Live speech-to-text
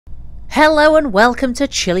Hello and welcome to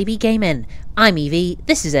Chili Bee Gaming. I'm Evie,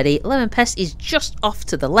 this is Eddie, Lemon Pest is just off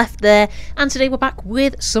to the left there, and today we're back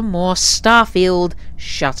with some more Starfield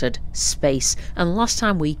Shattered Space. And last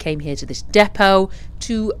time we came here to this depot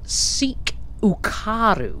to seek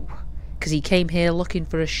Ukaru, because he came here looking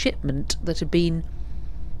for a shipment that had been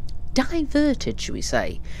diverted, shall we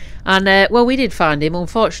say. And, well, we did find him.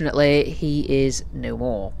 Unfortunately, he is no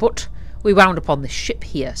more. But we wound up on this ship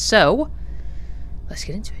here, so let's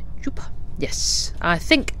get into it. Yes, I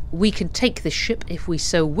think we can take this ship if we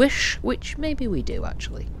so wish, which maybe we do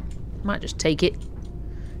actually. Might just take it,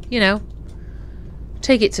 you know,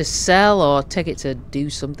 take it to sell or take it to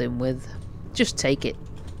do something with. Just take it,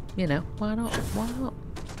 you know, why not? Why not?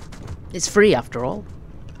 It's free after all.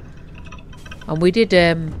 And we did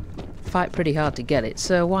fight pretty hard to get it,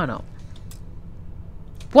 so why not?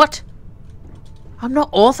 What? I'm not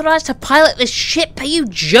authorised to pilot this ship, are you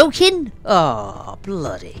joking? Oh,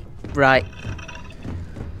 bloody. Right.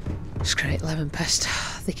 It's great, Lemon Pest.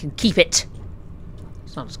 They can keep it.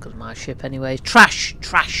 It's not as good as my ship anyway. Trash!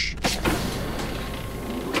 Trash!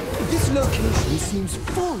 This location seems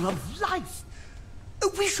full of life.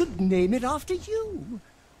 We should name it after you.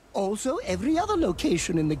 Also, every other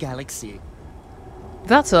location in the galaxy.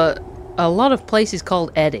 That's a lot of places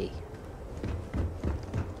called Eddie.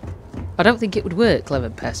 I don't think it would work,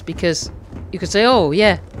 Lemon Pest, because you could say, oh,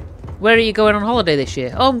 yeah, where are you going on holiday this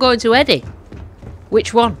year? Oh, I'm going to Eddie.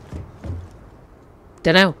 Which one?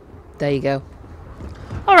 Dunno. There you go.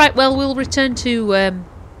 Alright, well, we'll return to, I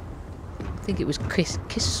think it was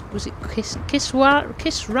Qisrani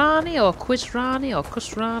or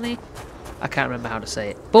Qisrani? I can't remember how to say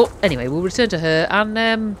it. But anyway, we'll return to her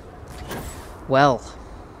and, well,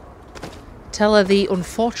 tell her the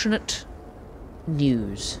unfortunate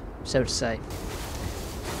news, so to say.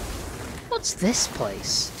 What's this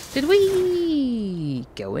place? Did we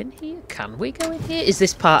go in here? Can we go in here? Is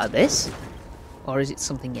this part of this? Or is it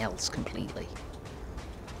something else completely?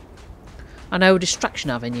 I know Distraction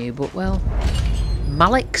Avenue, but well...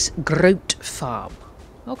 Malik's Groat Farm.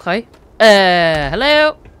 Okay.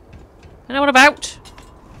 Hello? I know what about?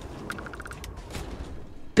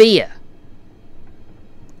 Beer.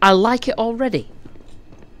 I like it already.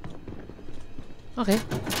 Okay.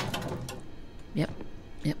 Yep.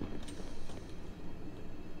 Yep.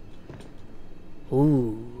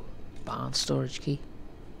 Ooh. Barn storage key.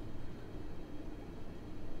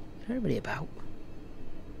 Is everybody about?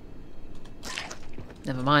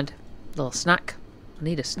 Never mind. Little snack. I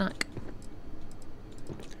need a snack.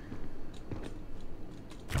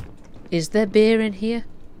 Is there beer in here?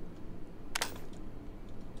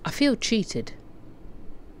 I feel cheated.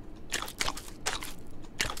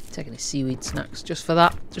 Taking his seaweed snacks just for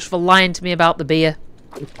that. Just for lying to me about the beer.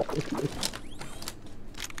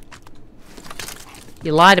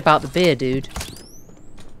 You lied about the beer, dude.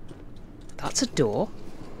 That's a door.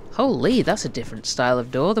 Holy, that's a different style of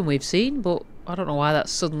door than we've seen, but I don't know why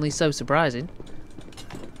that's suddenly so surprising.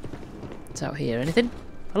 What's out here? Anything?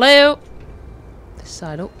 Hello? This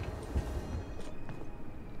side up.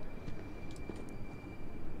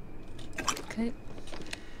 Okay.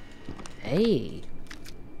 Hey.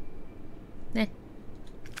 Nah.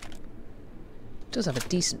 Does have a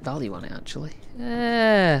decent value on it, actually.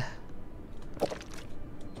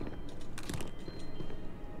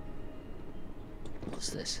 What's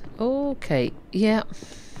this? Okay, yeah.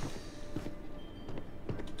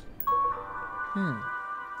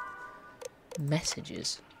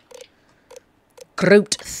 Messages.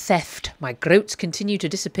 Groat theft. My groats continue to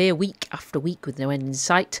disappear week after week with no end in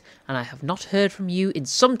sight, and I have not heard from you in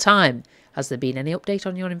some time. Has there been any update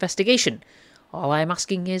on your investigation? All I am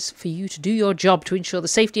asking is for you to do your job to ensure the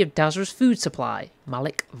safety of Dazra's food supply.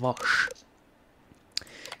 Malik Vosh.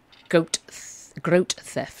 Groat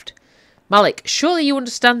theft. Malik, surely you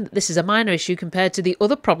understand that this is a minor issue compared to the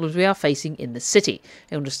other problems we are facing in the city.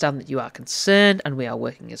 I understand that you are concerned and we are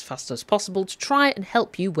working as fast as possible to try and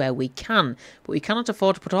help you where we can, but we cannot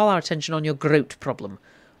afford to put all our attention on your groat problem.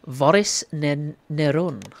 Voris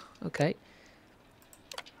Nerun. Okay.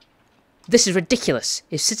 This is ridiculous.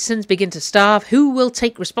 If citizens begin to starve, who will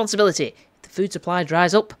take responsibility? If the food supply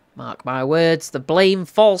dries up, mark my words, the blame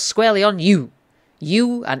falls squarely on you.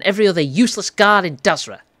 You and every other useless guard in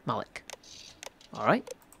Dazra. Malik.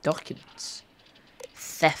 Alright. Documents.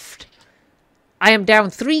 Theft. I am down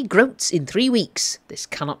 3 groats in 3 weeks. This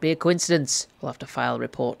cannot be a coincidence. We'll have to file a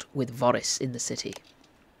report with Voris in the city.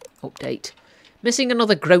 Update. Missing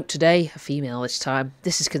another groat today. A female this time.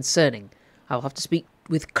 This is concerning. I will have to speak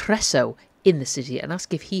with Cresso in the city and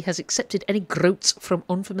ask if he has accepted any groats from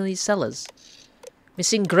unfamiliar sellers.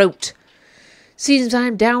 Missing groat. Seems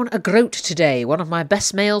I'm down a groat today, one of my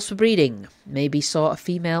best males for breeding. Maybe saw a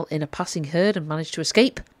female in a passing herd and managed to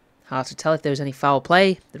escape. Hard to tell if there was any foul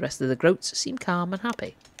play. The rest of the groats seem calm and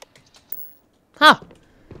happy. Huh.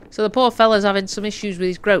 So the poor fella's having some issues with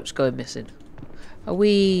his groats going missing.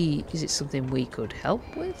 Is it something we could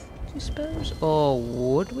help with, do you suppose? Or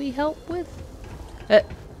would we help with? I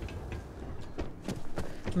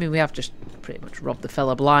mean, we have just pretty much robbed the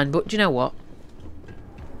fella blind, but do you know what?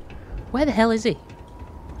 Where the hell is he?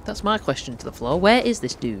 That's my question to the floor. Where is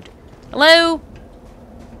this dude? Hello?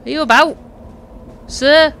 Are you about?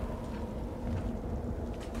 Sir?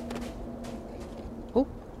 Oh.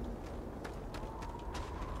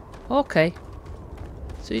 Okay.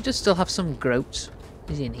 So he does still have some groats.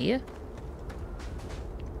 Is he in here?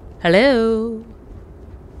 Hello?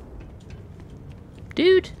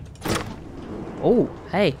 Dude? Oh,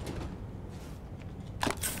 hey.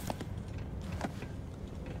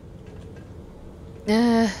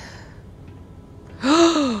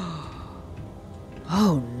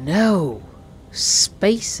 Oh no!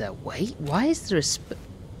 Spacer, wait, why is there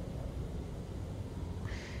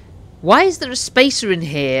a spacer in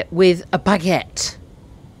here with a baguette?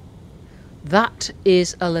 That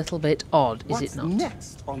is a little bit odd, is it not? What's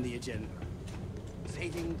next on the agenda?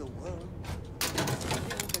 Saving the world?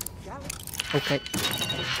 Okay.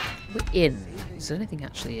 We're in. Is there anything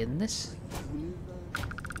actually in this?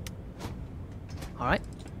 Alright.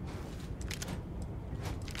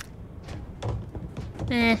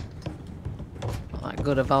 Not that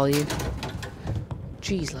good a value.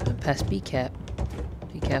 Jeez, lemon pest, be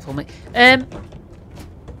careful, mate. I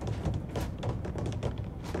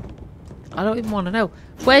don't even want to know.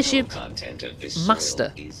 Where's your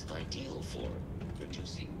master? Is ideal for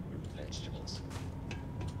producing vegetables.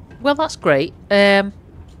 Well, that's great. Is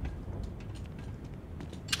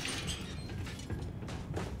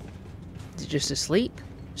it just asleep?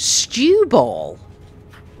 Stew ball.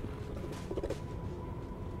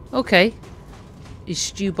 Okay. Is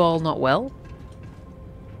stew ball not well?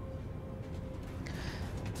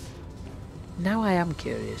 Now I am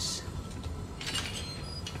curious.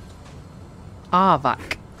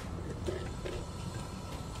 Arvac.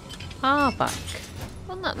 Arvac.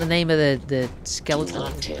 Wasn't that the name of the skeleton? Do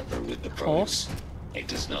not tamper with the horse? It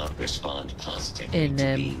does not respond positively to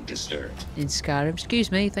being disturbed. In Skyrim.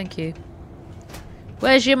 Excuse me, thank you.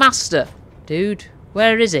 Where's your master, dude?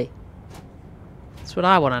 Where is he? That's what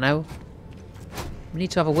I want to know. We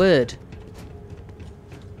need to have a word.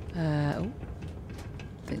 Oh. I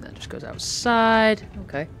think that just goes outside.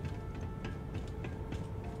 Okay.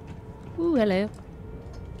 Ooh, hello.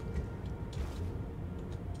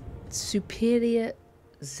 Superior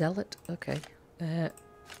zealot. Okay.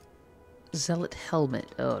 Zealot helmet.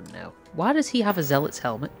 Oh no. Why does he have a zealot's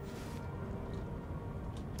helmet?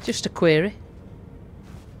 Just a query.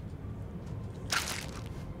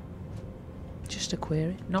 Just a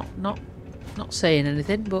query. Not saying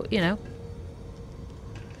anything, but you know.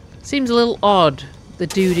 Seems a little odd. The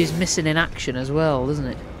dude is missing in action as well, doesn't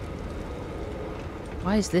it?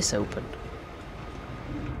 Why is this open?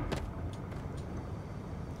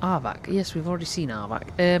 Arvac. Yes, we've already seen Arvac.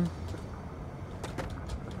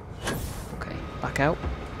 Okay, back out.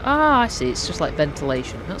 Ah, I see. It's just like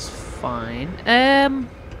ventilation. That's fine.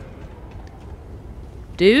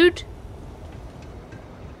 Dude?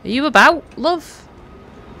 Are you about, love?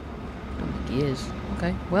 I don't think he is.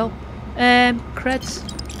 Okay, well. Creds.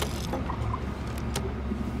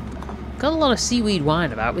 Got a lot of seaweed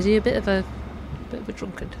wine about. Was he a bit of a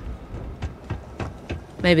drunkard?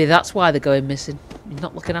 Maybe that's why they're going missing. You're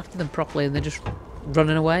not looking after them properly and they're just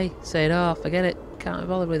running away, saying, oh, forget it, can't be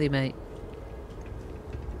bothered with you, mate.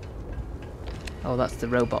 Oh, that's the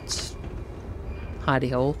robot's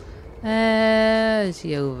hidey hole. Is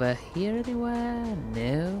he over here anywhere?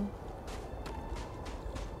 No.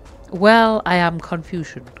 Well, I am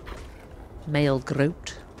Confucian. Male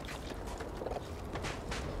groat.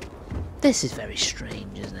 This is very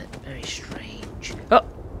strange, isn't it? Very strange. Oh!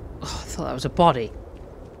 I thought that was a body.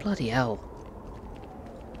 Bloody hell.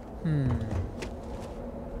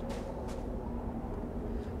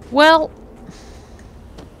 Well...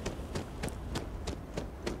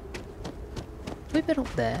 We've been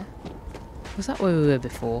up there. Was that where we were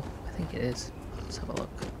before? I think it is. Let's have a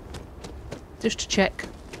look. Just to check.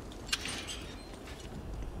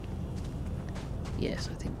 Yes,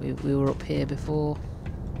 I think we were up here before.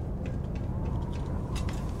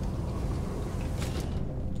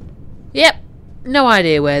 Yep. No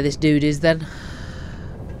idea where this dude is then.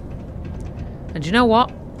 And you know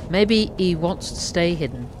what? Maybe he wants to stay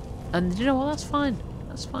hidden. And you know what? That's fine.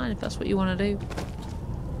 That's fine if that's what you want to do.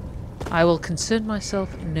 I will concern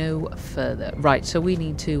myself no further. Right, so we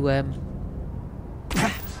need to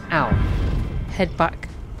head back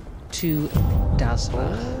to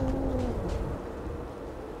Dazra.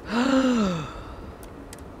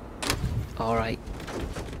 Alright.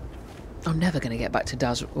 I'm never going to get back to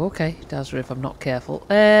Dazra. Okay, Dazra if I'm not careful.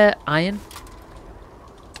 Iron.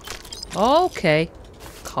 Okay.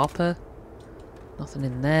 Copper. Nothing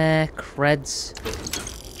in there. Creds.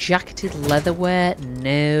 Jacketed leatherware.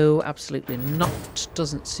 No, absolutely not.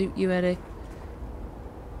 Doesn't suit you, Eddie.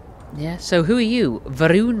 Yeah, so who are you?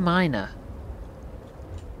 Varun Miner.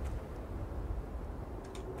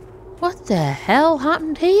 What the hell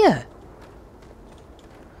happened here?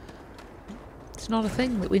 It's not a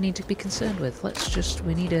thing that we need to be concerned with. Let's just,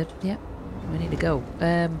 we need to go.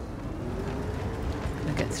 Can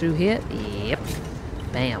I get through here? Yep.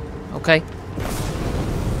 Bam. Okay.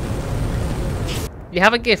 You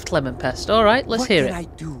have a gift, Lemon Pest. Alright, let's hear it. What can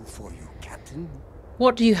I do for you, Captain?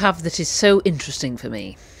 What do you have that is so interesting for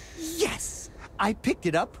me? Yes! I picked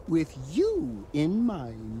it up with you in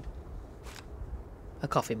mind. A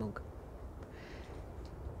coffee mug.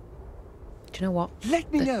 Do you know what?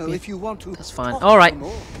 Let me know if you want to. That's fine. Alright.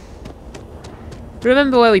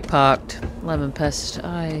 Remember where we parked, Lemon Pest.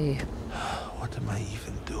 What am I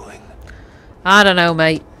even doing? I don't know,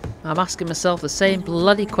 mate. I'm asking myself the same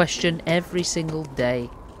bloody question every single day.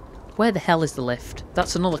 Where the hell is the lift?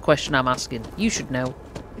 That's another question I'm asking. You should know.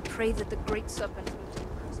 We pray that the great serpent will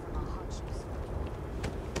deliver us from our hardships.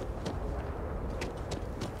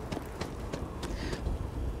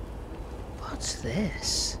 What's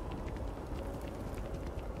this?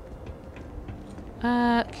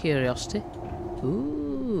 Curiosity.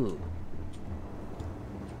 Ooh.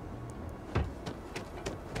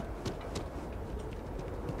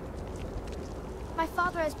 My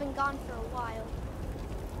father has been gone for a while.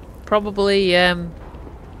 Probably,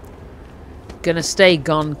 gonna stay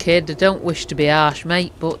gone, kid. I don't wish to be harsh,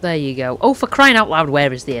 mate, but there you go. Oh, for crying out loud,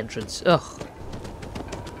 where is the entrance? Ugh.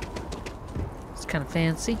 It's kind of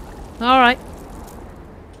fancy. Alright.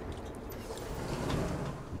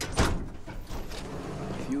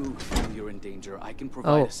 If you feel you're in danger, I can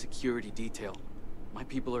provide a security detail. My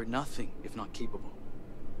people are nothing if not capable.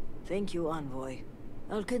 Thank you, Envoy.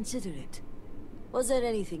 I'll consider it. Was there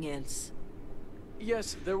anything else?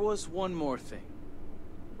 Yes, there was one more thing.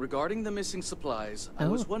 Regarding the missing supplies, I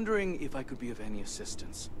was wondering if I could be of any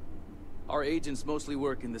assistance. Our agents mostly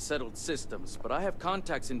work in the settled systems, but I have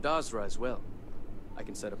contacts in Dazra as well. I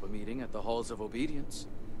can set up a meeting at the Halls of Obedience.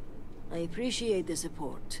 I appreciate the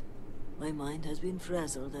support. My mind has been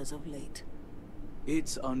frazzled as of late.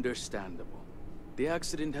 It's understandable. The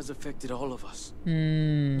accident has affected all of us.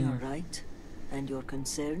 You're right, and your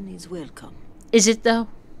concern is welcome. Is it though?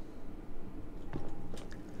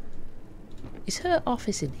 Is her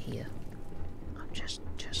office in here? I'm just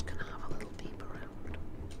gonna have a little peep around.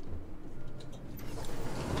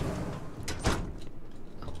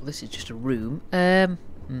 Oh, this is just a room.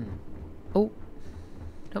 Oh,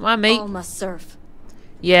 don't mind me. All must serve.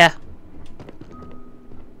 Yeah.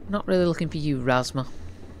 Not really looking for you, Razma.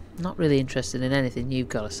 Not really interested in anything you've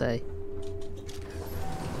got to say.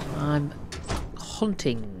 I'm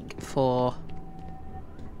hunting for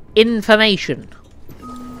information.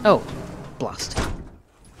 Oh, blast.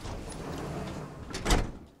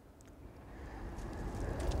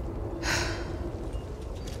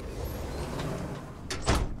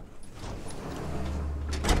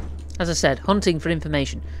 As I said, hunting for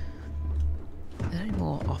information. Are there any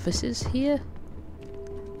more offices here?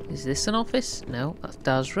 Is this an office? No, that's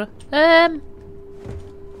Dazra.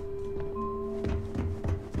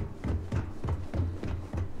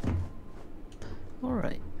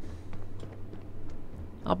 Alright.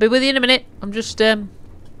 I'll be with you in a minute. I'm just,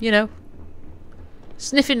 you know,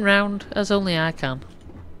 sniffing round as only I can.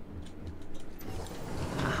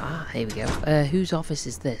 Aha, here we go. Whose office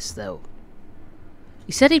is this, though?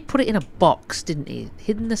 He said he'd put it in a box, didn't he?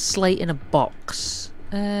 Hidden the slate in a box.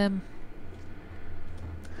 In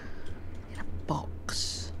a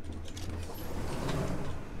box.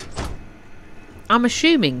 I'm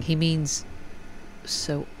assuming he means...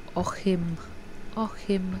 So, Mujeen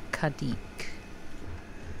Ka'dic.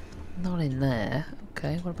 Not in there.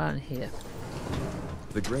 Okay, what about in here?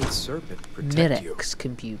 The great serpent protect you. Mirex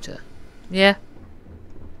computer. Yeah.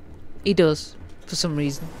 He does, for some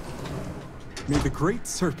reason. May the great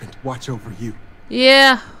serpent watch over you.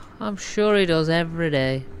 Yeah, I'm sure he does every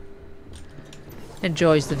day.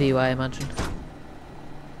 Enjoys the view, I imagine.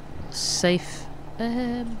 Safe.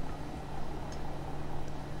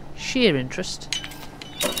 Sheer interest.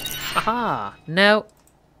 Aha! No.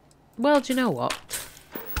 Well, do you know what?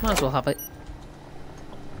 Might as well have it.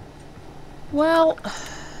 Well,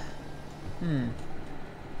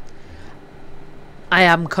 I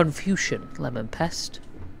am Confucian, Lemon Pest.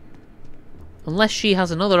 Unless she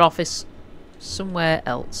has another office somewhere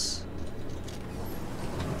else.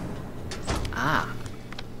 Ah.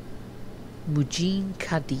 Mujeen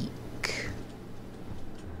Ka'dic.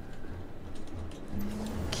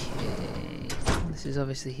 Okay. This is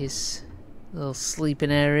obviously his little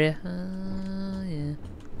sleeping area. Yeah.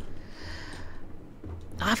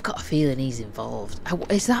 I've got a feeling he's involved.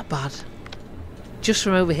 Is that bad? Just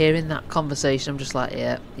from overhearing that conversation, I'm just like,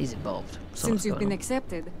 yeah, he's involved. Since you've been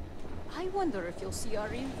accepted, I wonder if you'll see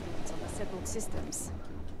our influence on the settled systems.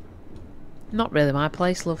 Not really my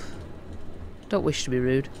place, love. Don't wish to be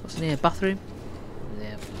rude. What's in here? Bathroom?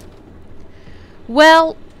 Yeah.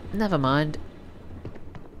 Well, never mind.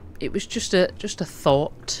 It was just a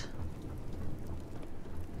thought.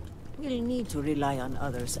 We'll need to rely on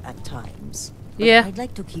others at times. But Yeah. I'd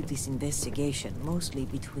like to keep this investigation mostly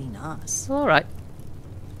between us. All right.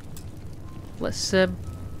 Let's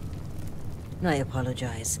I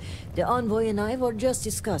apologize. The envoy and I were just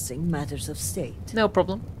discussing matters of state. no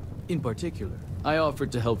problem. In particular, I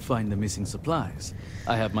offered to help find the missing supplies.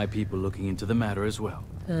 I have my people looking into the matter as well.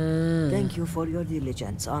 Thank you for your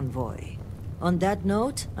diligence, envoy. On that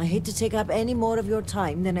note, I hate to take up any more of your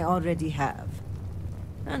time than I already have.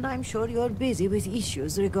 And I'm sure you're busy with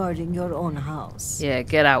issues regarding your own house. Yeah,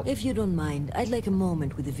 get out. If you don't mind, I'd like a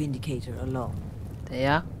moment with the Vindicator alone. There you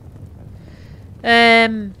are.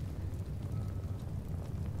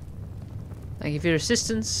 Thank you for your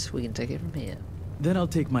assistance. We can take it from here. Then I'll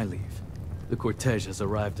take my leave. The cortege has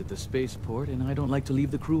arrived at the spaceport, and I don't like to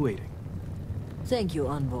leave the crew waiting. Thank you,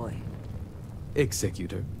 envoy.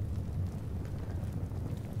 Executor.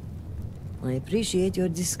 I appreciate your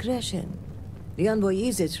discretion. The envoy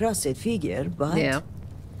is a trusted figure, but Yeah.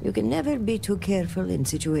 you can never be too careful in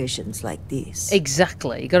situations like this.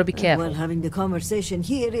 Exactly. You got to be careful. While having the conversation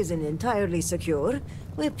here isn't entirely secure,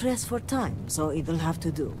 we're pressed for time, so it'll have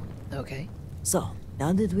to do. Okay. So,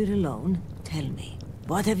 now that we're alone, tell me,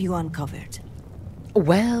 what have you uncovered?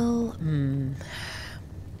 Well,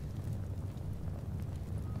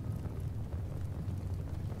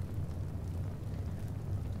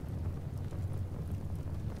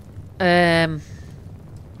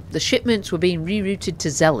 the shipments were being rerouted to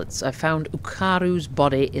Zealots. I found Ukaru's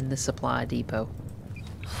body in the supply depot.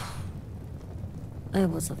 I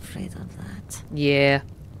was afraid of that. Yeah.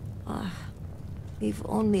 If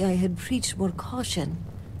only I had preached more caution.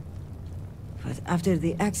 But after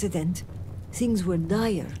the accident, things were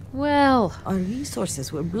dire. Well, Our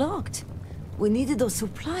resources were blocked. We needed those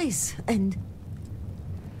supplies, and...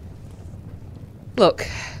 look.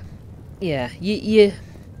 Yeah, you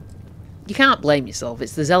can't blame yourself.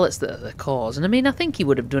 It's the Zealots that are the cause. And I mean, I think he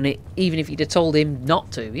would have done it even if you'd have told him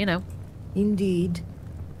not to, you know. Indeed.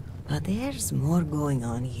 But there's more going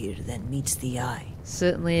on here than meets the eye.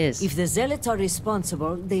 Certainly is. If the Zealots are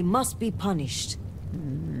responsible, they must be punished.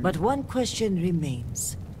 But one question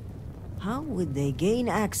remains. How would they gain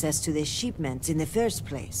access to the shipments in the first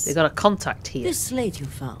place? They got a contact here. This slate you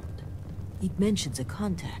found, it mentions a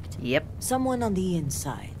contact. Yep. Someone on the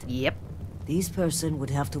inside. Yep. This person would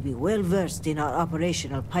have to be well versed in our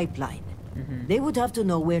operational pipeline. They would have to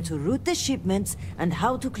know where to route the shipments and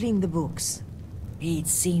how to clean the books. It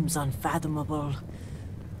seems unfathomable.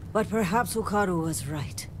 But perhaps Ukaru was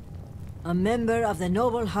right. A member of the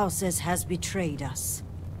noble houses has betrayed us.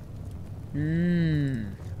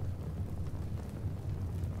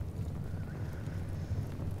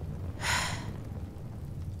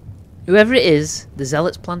 Whoever it is, the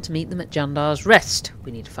Zealots plan to meet them at Jandar's Rest.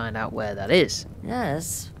 We need to find out where that is.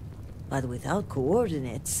 Yes, but without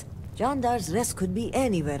coordinates, Jandar's Rest could be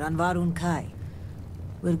anywhere on Varun Kai.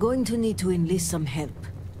 We're going to need to enlist some help.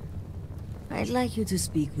 I'd like you to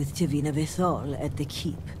speak with Tevina Veth'aal at the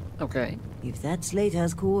keep. Okay. If that slate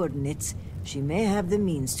has coordinates, she may have the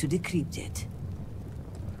means to decrypt it.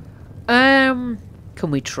 Can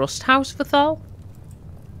we trust House Veth'aal?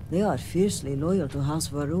 They are fiercely loyal to House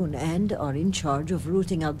Varun and are in charge of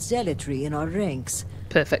rooting out zealotry in our ranks.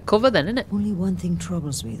 Perfect cover then, isn't it? Only one thing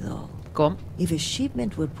troubles me, though. Go on. If a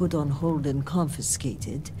shipment were put on hold and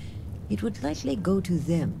confiscated, it would likely go to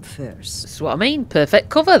them first. That's what I mean. Perfect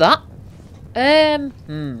cover, that.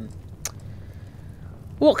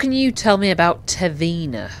 What can you tell me about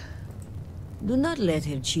Tevina? Do not let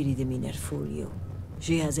her cheery demeanor fool you.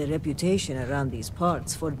 She has a reputation around these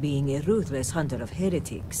parts for being a ruthless hunter of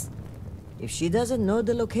heretics. If she doesn't know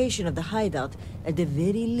the location of the hideout, at the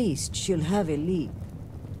very least, she'll have a lead.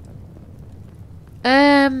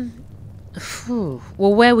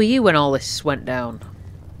 Well, where were you when all this went down?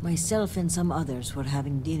 Myself and some others were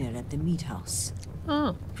having dinner at the meat house.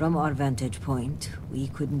 Oh. From our vantage point, we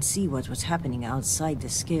couldn't see what was happening outside the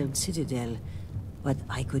scaled citadel, but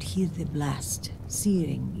I could hear the blast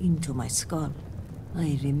searing into my skull.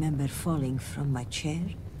 I remember falling from my chair,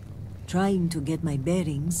 trying to get my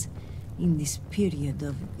bearings in this period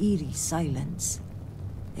of eerie silence.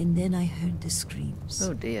 And then I heard the screams.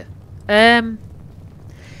 Oh dear.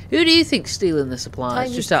 Who do you think's stealing the supplies?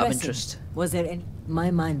 Time Just is out of pressing. interest. Was there any...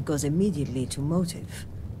 My mind goes immediately to motive.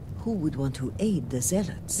 Who would want to aid the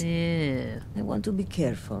zealots? Yeah. I want to be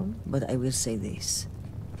careful, but I will say this.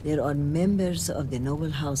 There are members of the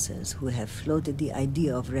noble houses who have floated the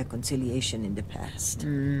idea of reconciliation in the past.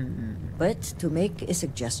 But to make a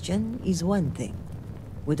suggestion is one thing.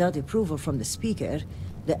 Without approval from the speaker,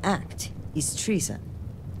 the act is treason.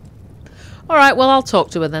 Alright, well I'll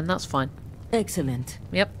talk to her then, that's fine. Excellent.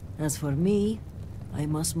 Yep. As for me, I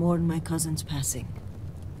must mourn my cousin's passing.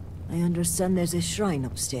 I understand there's a shrine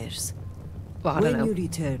upstairs. Well, I don't When know. you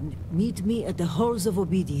return, meet me at the Halls of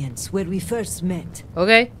Obedience, where we first met.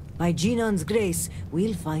 Okay. By Genon's grace,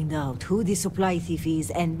 we'll find out who the supply thief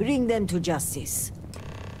is and bring them to justice.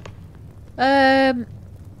 Right,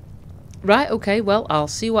 okay, well, I'll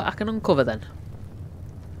see what I can uncover then.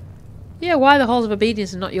 Yeah, why the Halls of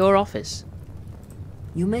Obedience and not your office?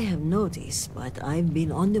 You may have noticed, but I've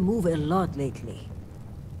been on the move a lot lately.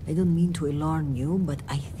 I don't mean to alarm you, but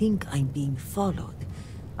I think I'm being followed.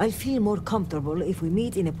 I'll feel more comfortable if we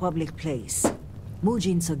meet in a public place.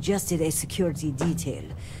 Mujeen suggested a security detail,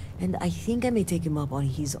 and I think I may take him up on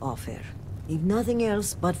his offer. If nothing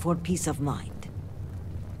else, but for peace of mind.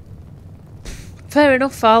 Fair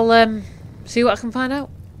enough, I'll see what I can find out.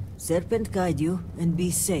 Serpent guide you, and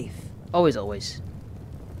be safe. Always, always.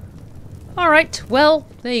 Alright, well,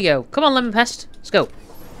 there you go. Come on, Lemon Pest, let's go.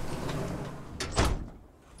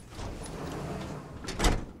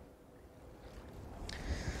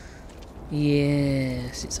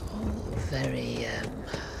 Yes, it's all very,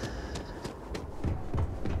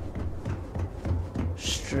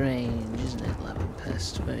 strange, isn't it, Lemon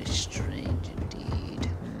Pest? Very strange indeed.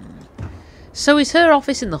 So is her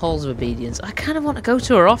office in the Halls of Obedience? I kind of want to go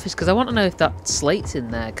to her office because I want to know if that slate's in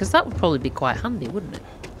there, because that would probably be quite handy, wouldn't it?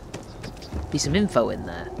 Be some info in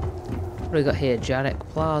there. What do we got here? Jarek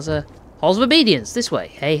Plaza. Halls of Obedience, this way.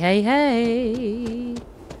 Hey, hey, hey.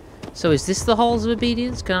 So is this the Halls of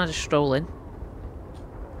Obedience? Can I just stroll in?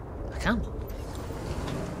 I can.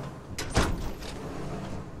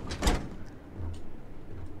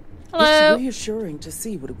 Hello. It's reassuring to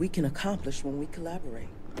see what we can accomplish when we collaborate.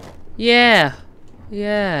 Yeah.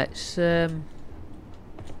 Yeah, it's very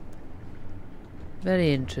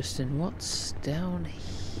interesting. What's down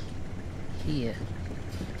here?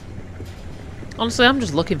 Honestly, I'm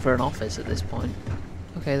just looking for an office at this point.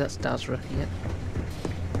 Okay, that's Dazra. Yep.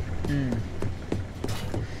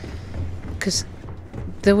 Because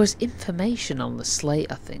there was information on the slate,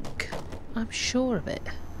 I think. I'm sure of it.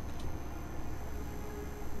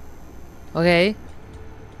 Okay.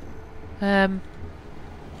 Who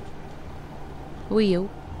are you?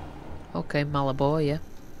 Okay, Malabor, yeah.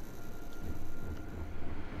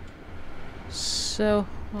 So,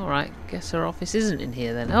 alright, guess her office isn't in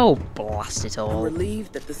here then. Oh, blast it I'm all.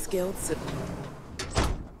 relieved that the scaled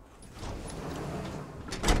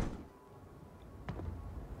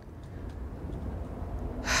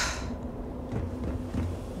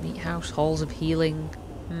Meat house, halls of healing.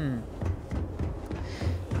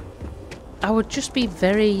 I would just be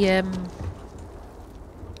very,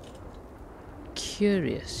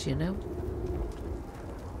 curious, you know?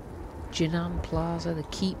 Jinan Plaza, the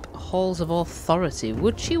Keep, Halls of Authority.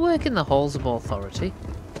 Would she work in the Halls of Authority?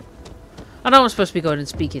 I know I'm supposed to be going and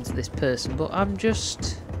speaking to this person, but I'm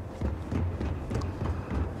just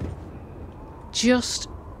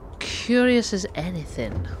curious as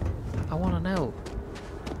anything. I want to know.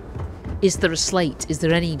 Is there a slate? Is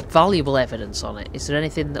there any valuable evidence on it? Is there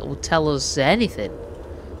anything that will tell us anything?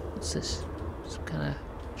 What's this? Some kind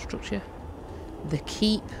of structure? The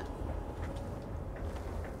Keep.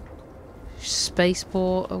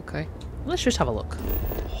 Spaceport. Okay. Let's just have a look.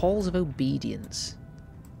 Halls of Obedience.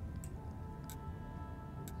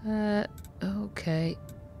 Okay.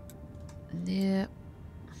 Yeah.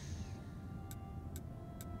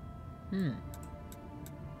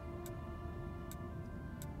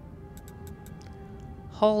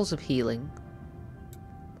 Halls of Healing.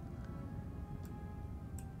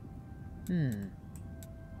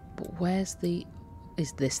 But where's the...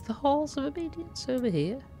 Is this the Halls of Obedience over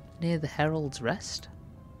here? Near the Herald's Rest?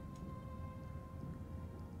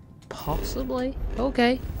 Possibly.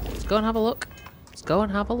 Okay. Let's go and have a look. Let's go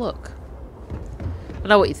and have a look. I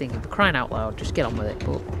know what you're thinking, but crying out loud, just get on with it.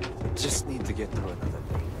 But Just need to get through another day.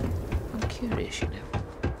 I'm curious, you know.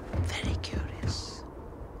 Very curious.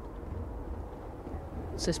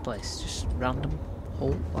 What's this place? Just random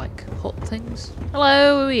hut things?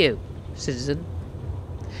 Hello, who are you? Citizen.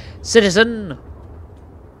 Citizen!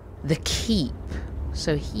 The keep.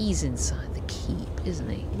 So he's inside the keep, isn't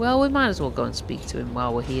he? Well, we might as well go and speak to him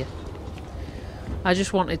while we're here. I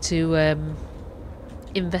just wanted to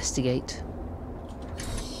investigate.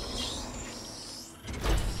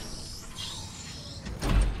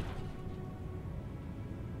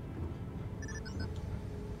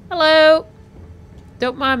 Hello!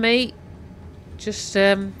 Don't mind me. Just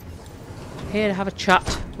here to have a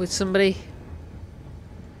chat with somebody.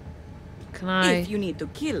 Can I... If you need to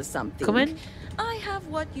kill something, come in? I have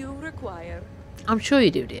what you require. I'm sure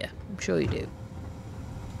you do, dear. I'm sure you do.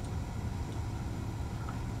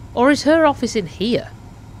 Or is her office in here?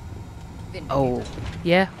 Oh,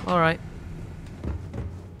 yeah, alright.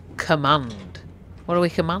 Command. What are we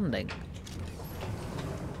commanding?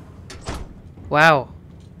 Wow.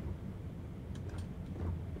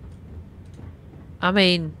 I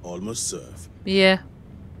mean... almost served. Yeah.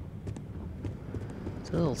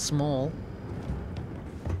 It's a little small.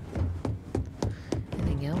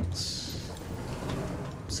 Anything else?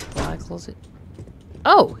 Supply closet.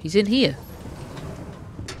 Oh, he's in here.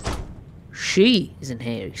 She is in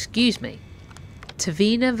here, excuse me.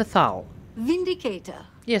 Tevina Veth'aal. Vindicator.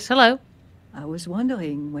 Yes, hello. I was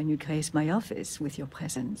wondering when you'd grace my office with your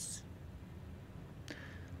presence.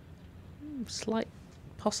 Slight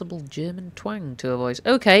possible German twang to her voice.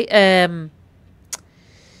 Okay,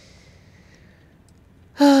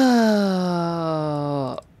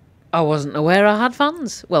 I wasn't aware I had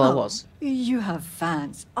fans. Well, I was. You have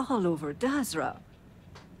fans all over Dazra.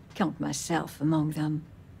 Count myself among them.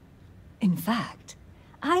 In fact,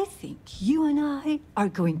 I think you and I are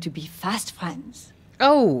going to be fast friends.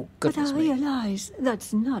 Oh, goodness me. But I me. realize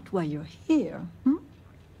that's not why you're here.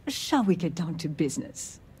 Shall we get down to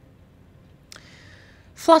business?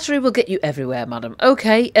 Flattery will get you everywhere, madam.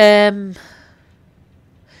 Okay,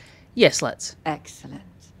 yes, let's. Excellent.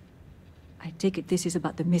 I take it this is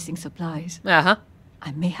about the missing supplies. Uh-huh.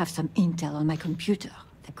 I may have some intel on my computer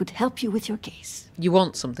that could help you with your case. You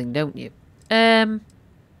want something, don't you? I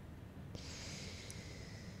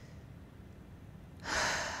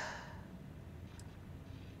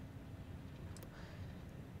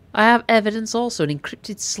have evidence also, an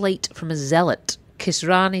encrypted slate from a zealot.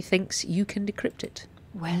 Qisrani thinks you can decrypt it.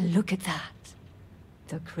 Well, look at that.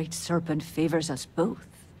 The Great Serpent favors us both.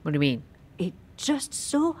 What do you mean? It just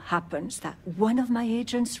so happens that one of my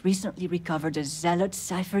agents recently recovered a zealot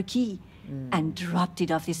cipher key and dropped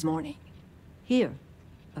it off this morning. Here,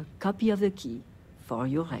 a copy of the key for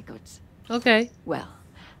your records. Okay. Well,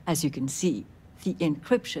 as you can see, the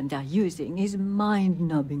encryption they're using is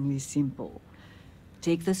mind-numbingly simple.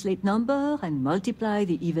 Take the slate number and multiply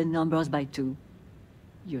the even numbers by 2.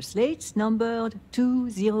 Your slate's numbered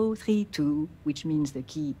 2032, which means the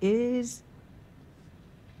key is...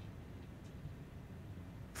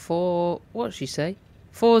 What did she say?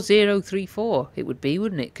 4034 it would be,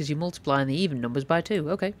 wouldn't it? Because you're multiplying the even numbers by 2.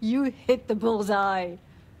 Okay. You hit the bullseye.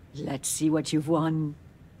 Let's see what you've won.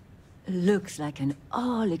 Looks like an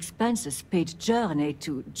all-expenses-paid journey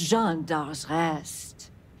to Gendar's Rest.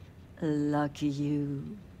 Lucky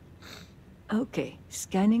you. Okay,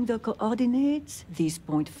 scanning the coordinates. These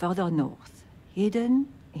point further north. Hidden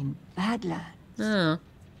in Badlands. Oh.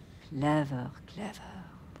 Clever, clever.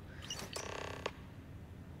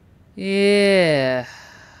 Yeah.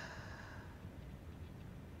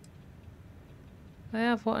 I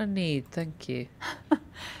have what I need, thank you.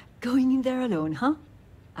 Going in there alone, huh?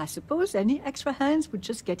 I suppose any extra hands would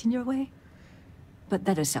just get in your way. But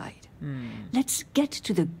that aside, let's get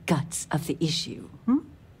to the guts of the issue.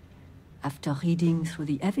 After reading through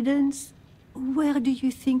the evidence, where do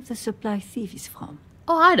you think the supply thief is from?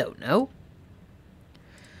 Oh, I don't know.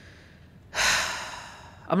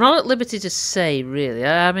 I'm not at liberty to say, really.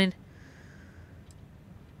 I mean,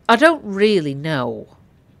 I don't really know,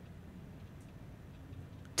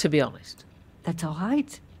 to be honest. That's all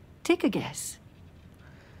right. Take a guess.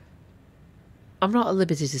 I'm not at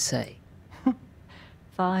liberty to say.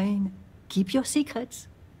 Fine. Keep your secrets.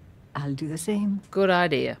 I'll do the same. Good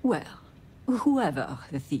idea. Well, whoever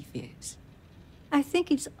the thief is, I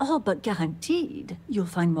think it's all but guaranteed you'll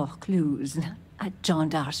find more clues at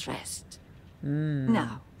Gendar's Rest.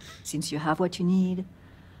 Now, since you have what you need,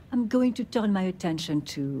 I'm going to turn my attention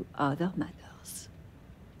to other matters.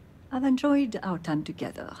 I've enjoyed our time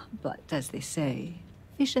together, but as they say,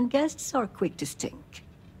 fish and guests are quick to stink.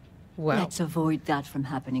 Well. Let's avoid that from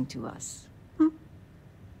happening to us.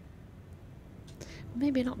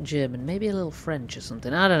 Maybe not German, maybe a little French or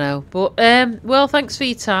something. I don't know. But, well, thanks for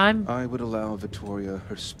your time. I would allow Vittoria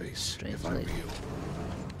her space if I were you.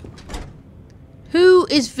 Who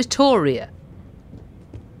is Vittoria?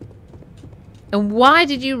 And why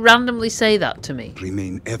did you randomly say that to me?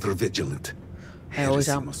 Remain ever vigilant. I always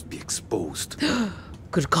Heresy am. must be exposed.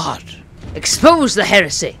 Good God. Expose the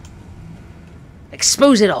heresy.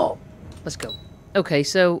 Expose it all. Let's go. Okay,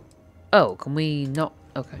 so... Oh, can we not...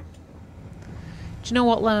 Okay. Do you know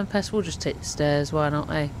what, Lemon Pest? We'll just take the stairs. Why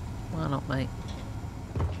not, eh? Why not, mate?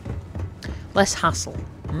 Less hassle.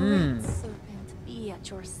 Great serpent, be at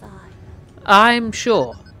your side. I'm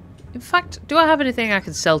sure. In fact, do I have anything I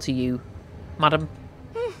can sell to you, madam?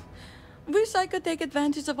 Wish I could take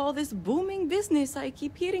advantage of all this booming business I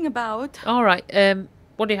keep hearing about. Alright,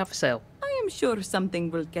 what do you have for sale? I am sure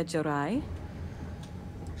something will catch your eye.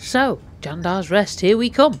 So, Jandar's Rest, here we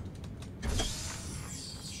come.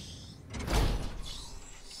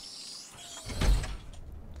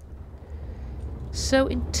 So,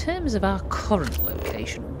 in terms of our current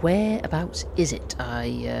location, whereabouts is it?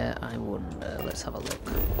 I wonder. Let's have a look.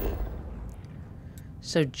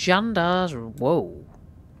 So, Jandar's... Whoa.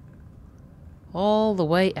 All the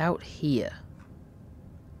way out here.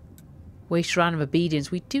 Way Shrine of Obedience.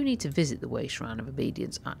 We do need to visit the Way Shrine of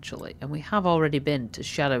Obedience, actually. And we have already been to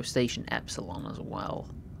Shadow Station Epsilon as well.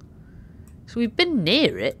 So we've been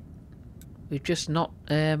near it. We've just not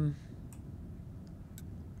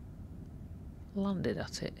landed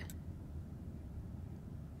at it.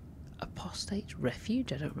 Apostate's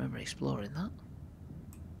Refuge? I don't remember exploring that.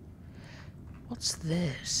 What's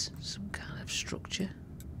this? Some kind of structure.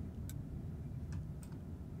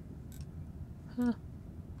 Huh.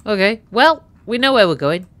 Okay, well, we know where we're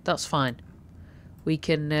going. That's fine. We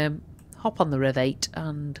can hop on the Rev 8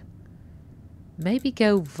 and maybe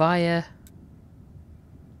go via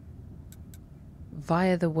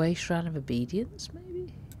the Way Shrine of Obedience,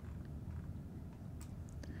 maybe?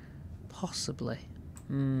 Possibly.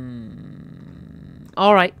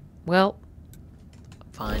 Alright, well,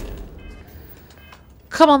 fine.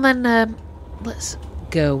 Come on then, let's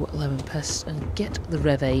go, Lemon Pest, and get the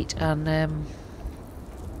Rev 8 and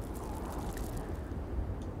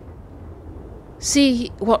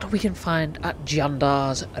see what we can find at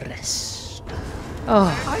Jandar's Rest. Oh.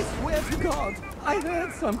 I swear to God, I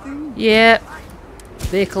heard something. Yeah.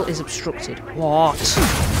 Vehicle is obstructed. What?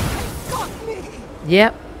 Got me.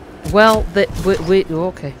 Yep. Well, we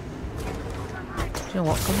okay. Do you know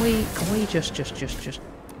what? Can we just can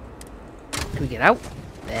we get out?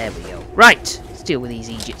 There we go. Right. Let's deal with these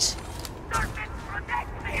Egypts.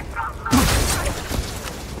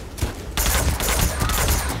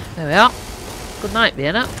 There we are. Good night,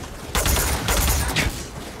 Vienna.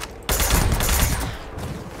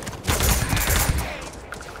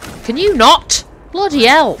 Can you not? Bloody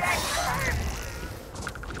hell.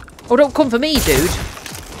 Oh, don't come for me, dude.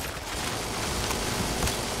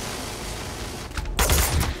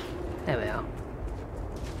 There we are.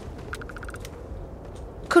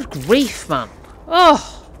 Good grief, man.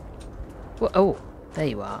 Oh. Well, oh, there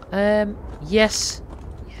you are. Yes.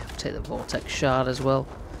 Yeah, I'll take the Vortex Shard as well.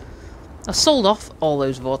 I sold off all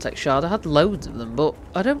those Vortex Shards. I had loads of them, but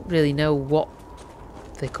I don't really know what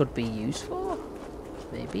they could be used for.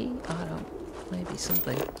 Maybe? I don't. Maybe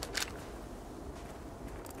something.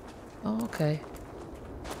 Oh, okay.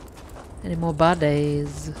 Any more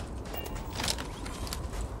bodies?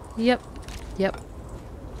 Yep. Yep.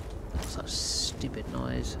 What's that stupid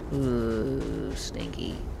noise? Ooh,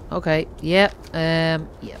 stinky. Okay. Yep.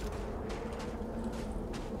 Yep.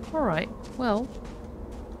 Alright. Well.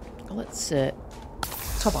 Let's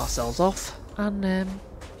top ourselves off and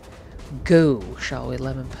go, shall we,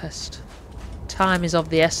 Lemon Pest? Time is of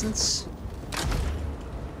the essence.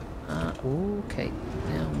 Okay,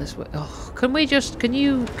 down this way. Oh, can we just? Can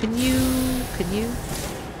you?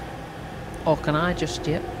 Or can I just?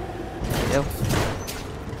 Yep. There we go.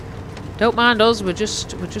 Don't mind us. We're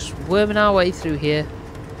just worming our way through here.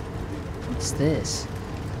 What's this?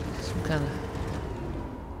 Some kind of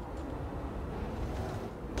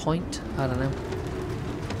point? I don't know.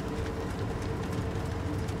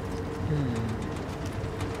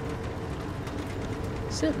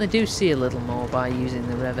 Certainly do see a little more by using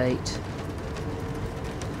the Rev 8.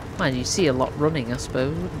 Mind you, see a lot running, I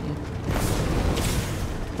suppose, wouldn't you?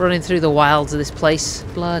 Running through the wilds of this place.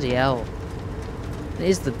 Bloody hell.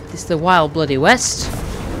 It's the wild bloody west.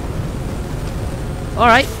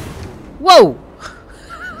 Alright. Whoa!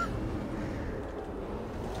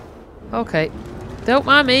 Okay. Don't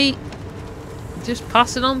mind me. Just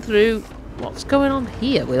passing on through. What's going on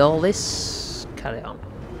here with all this? Carry on.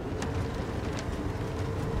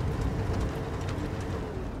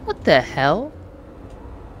 What the hell?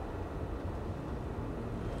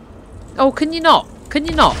 Oh, can you not? Can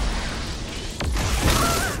you not?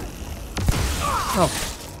 Oh.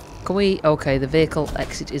 Can we? Okay, the vehicle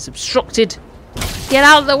exit is obstructed. Get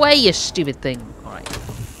out of the way, you stupid thing. Alright.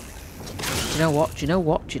 Do you know what? Do you know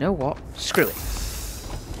what? Do you know what? Screw it.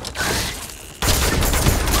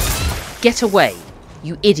 Get away,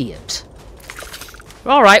 you idiot.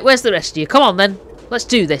 Alright, where's the rest of you? Come on then. Let's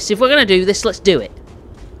do this. If we're going to do this, let's do it.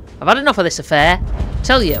 I've had enough of this affair.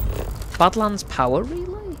 Tell you. Badlands power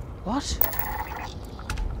relay? What?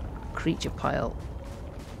 Creature pile.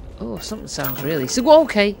 Oh, something sounds really... So,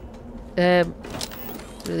 okay.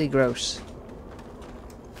 Really gross.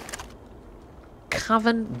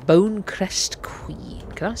 Cavern Bone Crest Queen.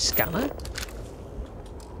 Can I scan her?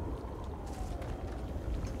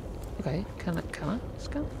 Okay, can I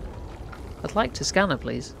scan? I'd like to scan her,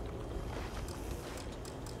 please.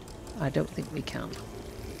 I don't think we can.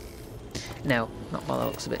 No, not by the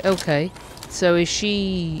looks of it. Okay, so is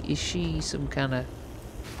she some kind of...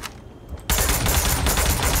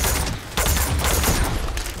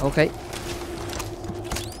 Okay.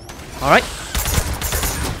 Alright.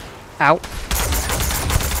 Ow.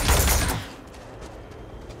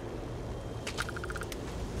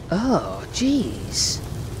 Oh, jeez.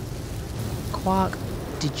 Quark,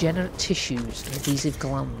 degenerate tissues, adhesive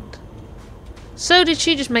gland. So did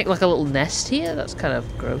she just make like a little nest here? That's kind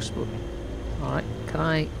of gross, but... Alright, can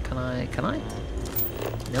I?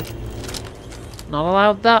 Nope. Not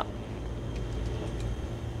allowed that.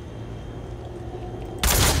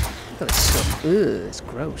 Look at this stuff. Ugh, it's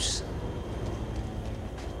gross.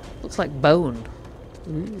 Looks like bone.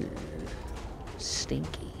 Ooh,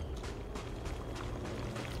 stinky.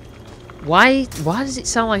 Why does it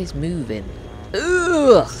sound like it's moving?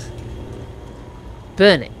 Ugh!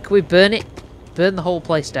 Burn it. Can we burn it? Burn the whole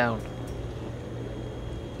place down.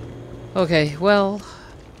 Okay, well...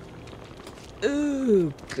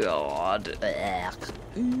 Oh, God.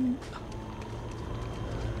 Ugh.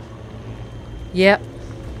 Yep.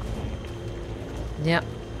 Yep.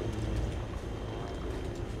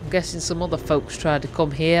 I'm guessing some other folks tried to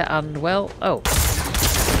come here and, well... Oh.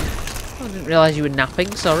 I didn't realise you were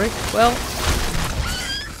napping, sorry. Well...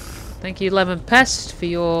 Thank you, Lemon Pest, for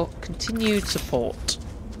your continued support.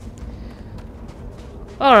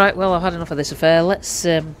 Alright, well, I've had enough of this affair. Let's,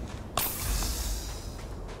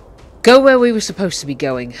 go where we were supposed to be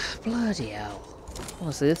going. Bloody hell.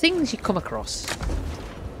 Honestly, the things you come across.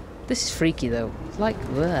 This is freaky, though. Like,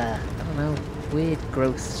 I don't know, weird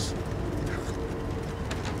growths.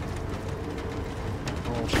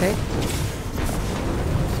 Okay.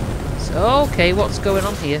 So, okay, what's going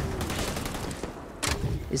on here?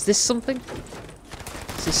 Is this something?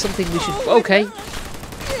 Is this something we should... Okay.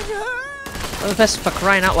 Lemon Pest for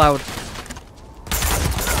crying out loud.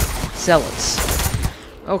 Zealots.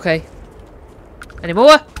 Okay. Any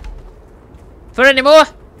more? For any more?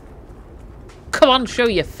 Come on, show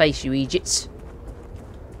your face, you Egypts.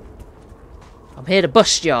 I'm here to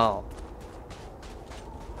bust y'all.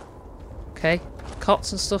 Okay.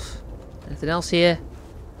 Cots and stuff. Anything else here?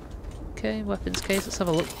 Okay, weapons case. Let's have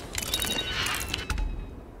a look.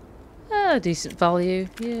 Ah, decent value.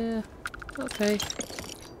 Yeah. Okay.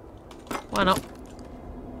 Why not?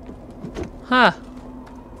 Huh.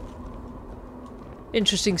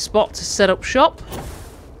 Interesting spot to set up shop,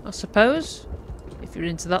 I suppose. If you're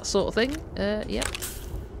into that sort of thing. Yeah.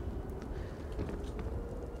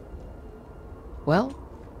 Well.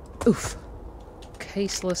 Oof.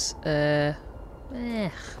 Caseless.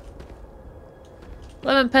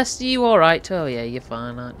 Lemon Pest, are you alright? Oh yeah, you're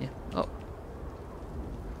fine, aren't you? Oh.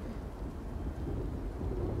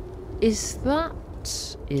 Is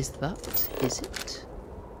it?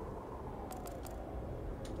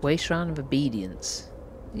 Wasteland of Obedience.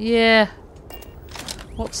 Yeah.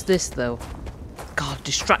 What's this though? God,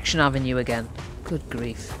 Distraction Avenue again. Good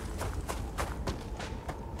grief.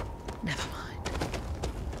 Never mind.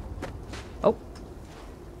 Oh.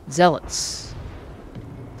 Zealots.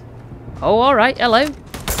 Oh, alright, hello.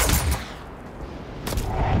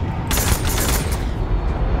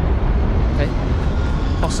 Okay.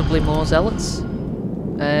 Possibly more zealots.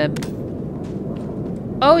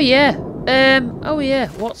 Oh yeah. Oh yeah.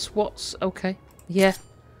 What's okay. Yeah.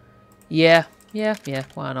 Yeah.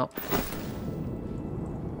 Why not?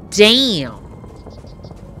 Damn.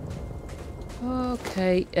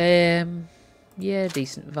 Okay. Yeah,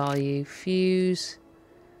 decent value. Fuse.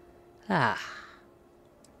 Ah.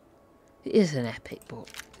 It is an epic, but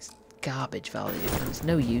it's garbage value and it's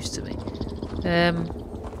no use to me.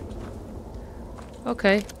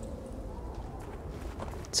 Okay.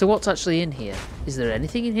 So what's actually in here? Is there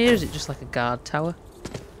anything in here? Is it just like a guard tower?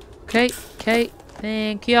 Okay, okay,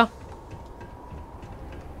 thank you.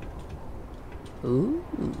 Ooh,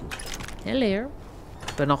 hello.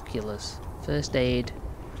 Binoculars, first aid,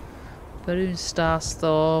 balloon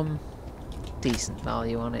starstorm, decent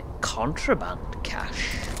value on it. Contraband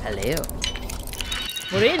cash, hello.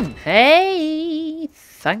 We're in. Hey,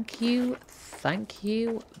 thank you very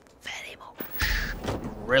much.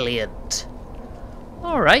 Brilliant.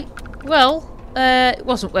 All right. Well, it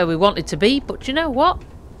wasn't where we wanted to be, but you know what?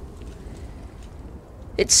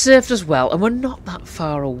 It served us well, and we're not that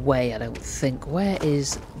far away, I don't think. Where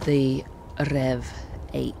is the Rev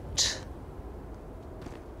 8?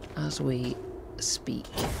 As we speak.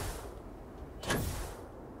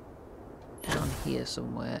 Down here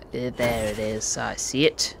somewhere. There it is. I see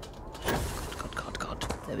it. God.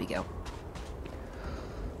 There we go.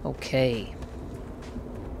 Okay.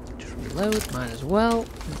 Just reload. Might as well.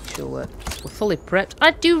 Make sure we're fully prepped.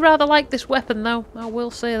 I do rather like this weapon, though. I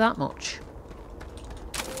will say that much.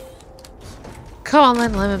 Come on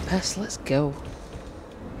then, Lemon Pest, let's go.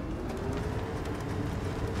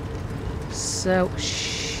 So,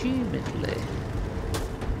 assumedly,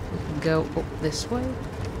 we can go up this way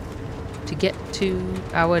to get to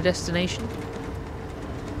our destination.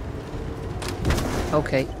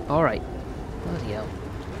 Okay, alright. Bloody hell.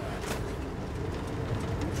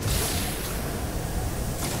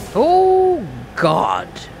 Oh, God.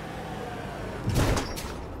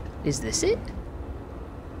 Is this it?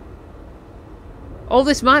 Oh,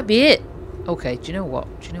 this might be it. Okay, do you know what?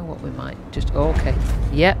 We might just... Oh, okay.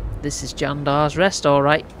 Yep, this is Jandar's Rest,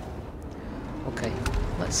 alright. Okay,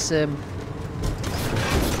 let's...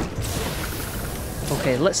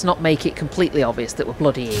 Okay, let's not make it completely obvious that we're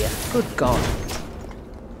bloody here. Good God.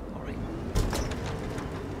 Alright.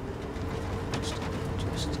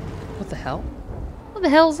 Just... What the hell? What the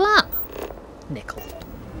hell's that? Nickel.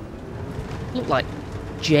 Look like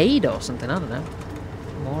jade or something, I don't know.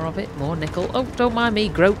 More of it, more nickel. Oh, don't mind me,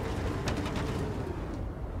 groat.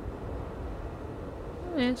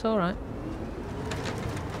 Oh, yeah, it's alright.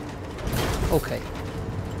 Okay.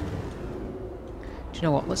 Do you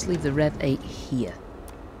know what? Let's leave the Rev 8 here.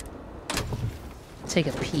 Take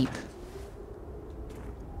a peep.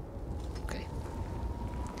 Okay.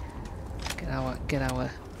 Get our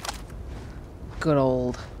good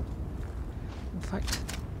old... In fact,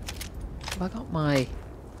 have I got my...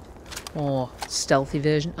 more stealthy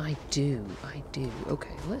version? I do.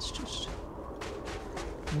 Okay, let's just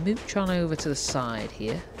mooch on over to the side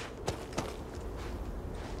here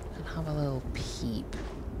and have a little peep,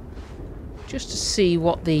 just to see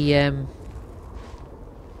what the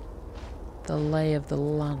lay of the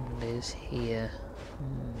land is here.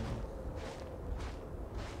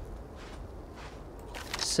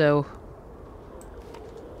 So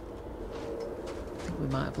we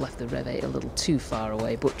might have left the Rev 8 a little too far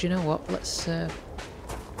away, but do you know what? Let's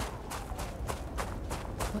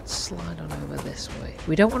slide on over this way.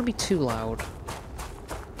 We don't want to be too loud.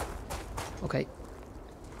 Okay.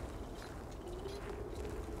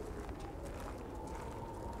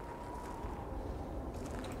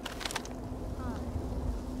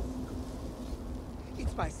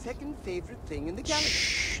 It's my second favorite thing in the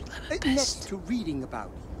galaxy. Next to reading about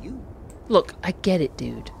you. Look, I get it,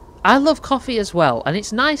 dude. I love coffee as well, and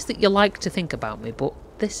it's nice that you like to think about me, but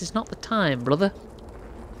this is not the time, brother.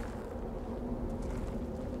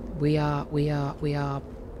 We are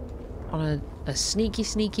on a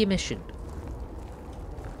sneaky mission.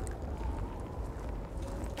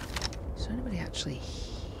 Is there anybody actually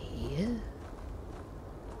here?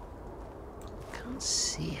 Can't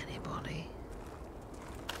see anybody.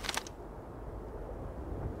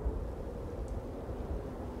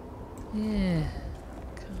 Yeah.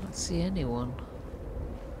 Can't see anyone.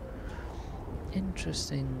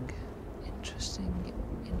 Interesting.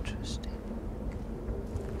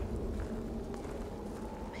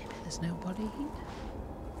 Maybe there's nobody here.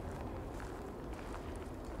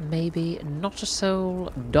 Maybe not a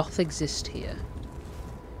soul doth exist here.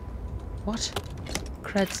 What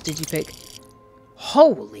creds did you pick?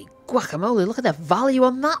 Holy guacamole, look at the value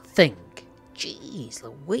on that thing. Jeez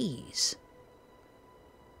Louise.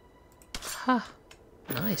 Ha.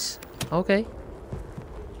 Nice. Okay.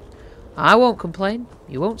 I won't complain.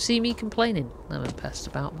 You won't see me complaining, Lemon Pest,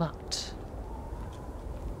 about that.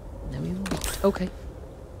 No, you won't. Okay.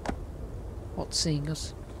 What's seeing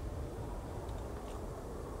us?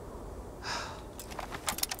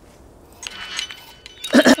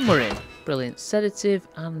 And we're in. Brilliant. Sedative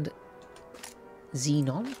and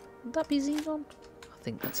xenon. Would that be xenon? I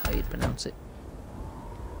think that's how you'd pronounce it.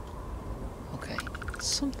 Okay.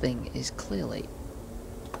 Something is clearly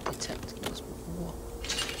detecting us. What?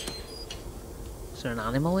 Is there an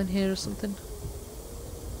animal in here or something?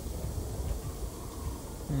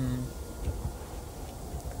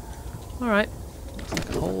 Alright. Looks like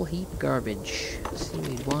a whole heap of garbage.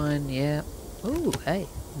 Seaweed wine, yeah. Ooh, hey.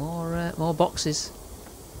 More boxes.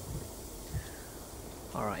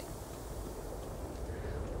 Alright.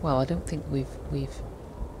 Well, I don't think we've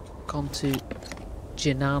gone to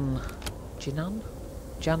Jandar's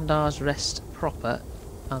Rest proper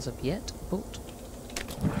as of yet, but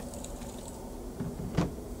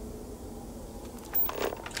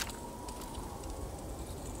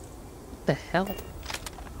what the hell?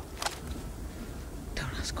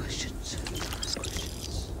 Don't ask questions. Don't ask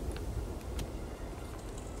questions.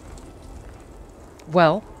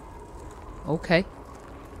 Well, okay.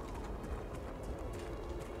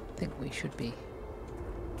 I think we should be.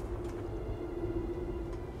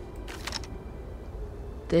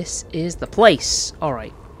 This is the place.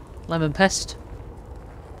 Alright. Lemon Pest.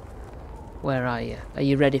 Where are you? Are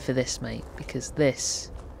you ready for this, mate? Because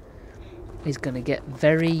this is going to get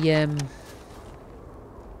very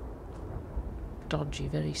dodgy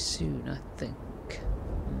very soon, I think.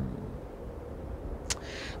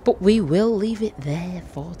 But we will leave it there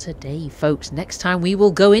for today, folks. Next time we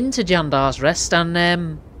will go into Jandar's Rest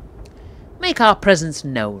and make our presence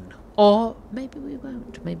known. Or maybe we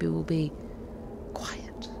won't. Maybe we'll be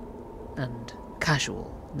quiet and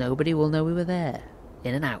casual. Nobody will know we were there.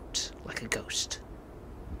 In and out, like a ghost.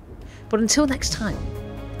 But until next time,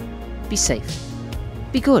 be safe,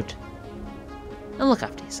 be good, and look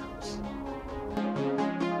after yourself.